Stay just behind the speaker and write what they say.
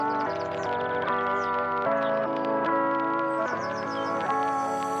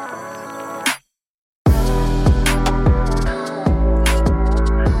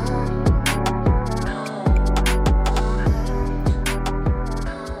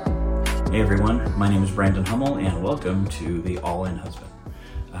Hey everyone, my name is Brandon Hummel and welcome to the All-In Husband.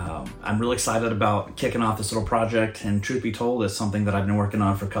 I'm really excited about kicking off this little project, and truth be told, it's something that I've been working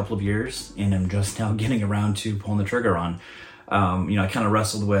on for a couple of years and I'm just now getting around to pulling the trigger on. I kind of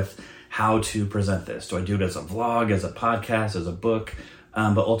wrestled with how to present this. Do I do it as a vlog, as a podcast, as a book?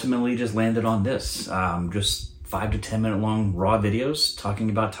 But ultimately just landed on this, just 5 to 10 minute long raw videos talking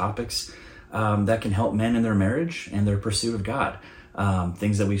about topics that can help men in their marriage and their pursuit of God.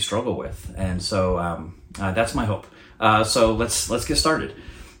 Things that we struggle with. And so that's my hope. So let's get started.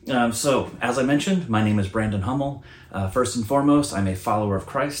 So as I mentioned, my name is Brandon Hummel. First and foremost, I'm a follower of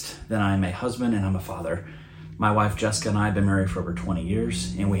Christ. Then I'm a husband and I'm a father. My wife Jessica and I have been married for over 20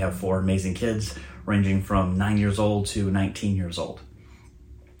 years, and we have 4 amazing kids ranging from 9 years old to 19 years old.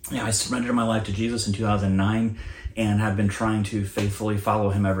 I surrendered my life to Jesus in 2009 and have been trying to faithfully follow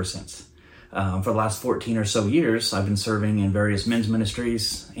him ever since. For the last 14 or so years, I've been serving in various men's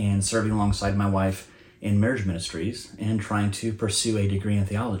ministries and serving alongside my wife in marriage ministries and trying to pursue a degree in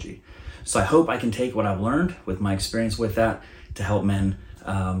theology. So I hope I can take what I've learned with my experience with that to help men,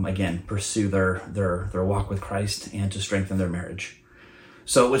 again, pursue their walk with Christ and to strengthen their marriage.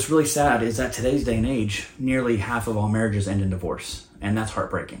 So what's really sad is that today's day and age, nearly half of all marriages end in divorce, and that's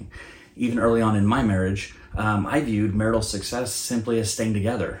heartbreaking. Even early on in my marriage, I viewed marital success simply as staying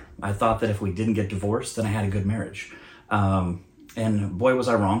together. I thought that if we didn't get divorced, then I had a good marriage. And boy, was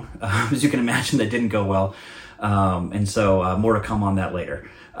I wrong. As you can imagine, that didn't go well. And so more to come on that later.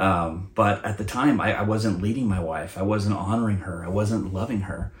 But at the time, I wasn't leading my wife. I wasn't honoring her. I wasn't loving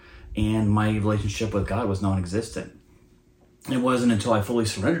her. And my relationship with God was non-existent. It wasn't until I fully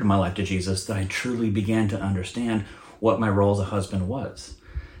surrendered my life to Jesus that I truly began to understand what my role as a husband was.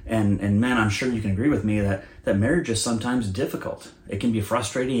 And men, I'm sure you can agree with me that marriage is sometimes difficult. It can be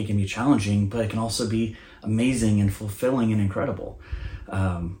frustrating, it can be challenging, but it can also be amazing and fulfilling and incredible.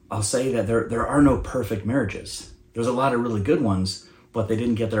 I'll say that there are no perfect marriages. There's a lot of really good ones, but they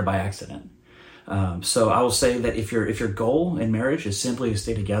didn't get there by accident. So I will say that if your goal in marriage is simply to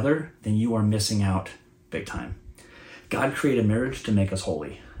stay together, then you are missing out big time. God created marriage to make us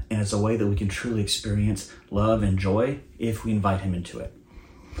holy, and it's a way that we can truly experience love and joy if we invite him into it.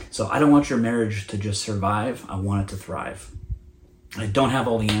 So I don't want your marriage to just survive. I want it to thrive. I don't have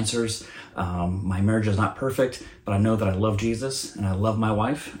all the answers. My marriage is not perfect, but I know that I love Jesus and I love my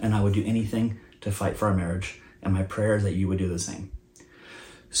wife, and I would do anything to fight for our marriage. And my prayer is that you would do the same.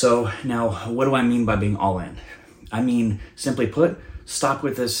 So now, what do I mean by being all in? I mean, simply put, stop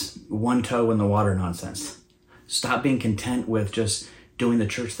with this one toe in the water nonsense. Stop being content with just doing the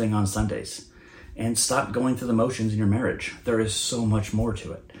church thing on Sundays. And stop going through the motions in your marriage. There is so much more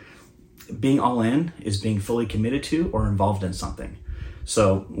to it. Being all in is being fully committed to or involved in something.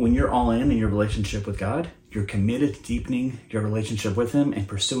 So when you're all in your relationship with God, you're committed to deepening your relationship with him and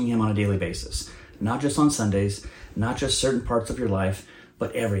pursuing him on a daily basis. Not just on Sundays, not just certain parts of your life,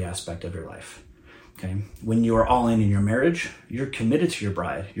 but every aspect of your life. Okay? When you are all in your marriage, you're committed to your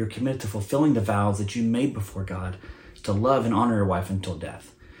bride. You're committed to fulfilling the vows that you made before God to love and honor your wife until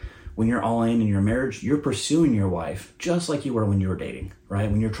death. When you're all in your marriage, you're pursuing your wife just like you were when you were dating,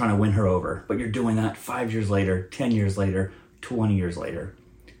 right? When you're trying to win her over, but you're doing that 5 years later, 10 years later, 20 years later.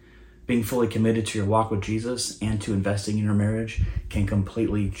 Being fully committed to your walk with Jesus and to investing in your marriage can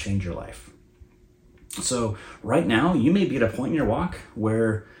completely change your life. So right now, you may be at a point in your walk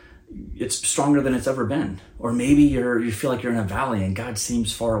where it's stronger than it's ever been. Or maybe you feel like you're in a valley and God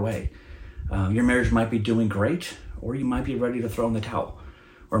seems far away. Your marriage might be doing great, or you might be ready to throw in the towel.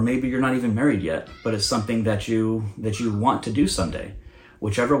 Or maybe you're not even married yet, but it's something that you want to do someday.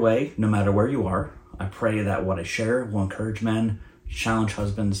 Whichever way, no matter where you are, I pray that what I share will encourage men, challenge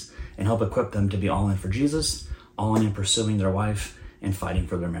husbands, and help equip them to be all in for Jesus, all in pursuing their wife, and fighting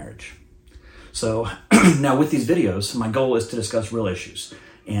for their marriage. So now with these videos, my goal is to discuss real issues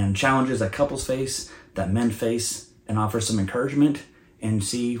and challenges that couples face, that men face, and offer some encouragement and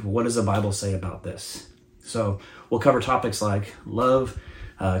see what does the Bible say about this. So we'll cover topics like love,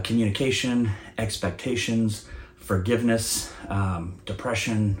 communication, expectations, forgiveness,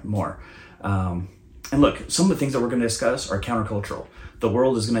 depression, more. And look, some of the things that we're going to discuss are countercultural. The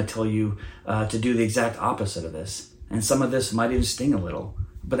world is going to tell you to do the exact opposite of this. And some of this might even sting a little,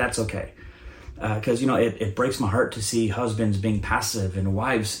 but that's okay. Because, it breaks my heart to see husbands being passive and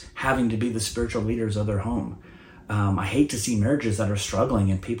wives having to be the spiritual leaders of their home. I hate to see marriages that are struggling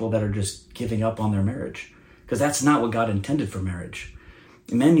and people that are just giving up on their marriage, because that's not what God intended for marriage.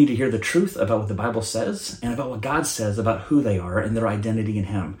 Men need to hear the truth about what the Bible says and about what God says about who they are and their identity in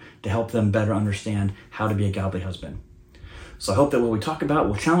him to help them better understand how to be a godly husband. So I hope that what we talk about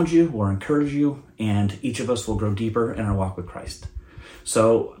will challenge you, will encourage you, and each of us will grow deeper in our walk with Christ.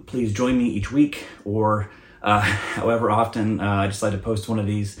 So please join me each week or however often I decide to post one of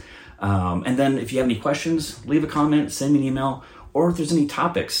these. And then if you have any questions, leave a comment, send me an email, or if there's any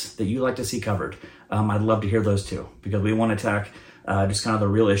topics that you'd like to see covered, I'd love to hear those too, because we want to attack just kind of the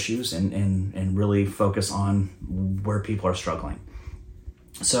real issues and really focus on where people are struggling.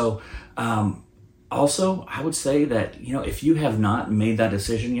 So also, I would say that, if you have not made that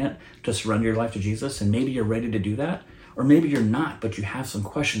decision yet to surrender your life to Jesus, and maybe you're ready to do that, or maybe you're not, but you have some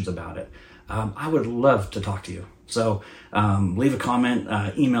questions about it, I would love to talk to you. So leave a comment,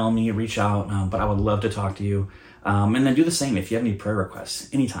 email me, reach out, but I would love to talk to you. And then do the same if you have any prayer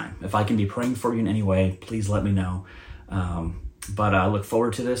requests, anytime. If I can be praying for you in any way, please let me know. But I look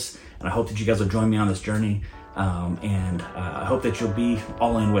forward to this, and I hope that you guys will join me on this journey. And I hope that you'll be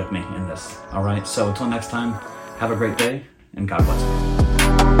all in with me in this. All right. So until next time, have a great day, and God bless you.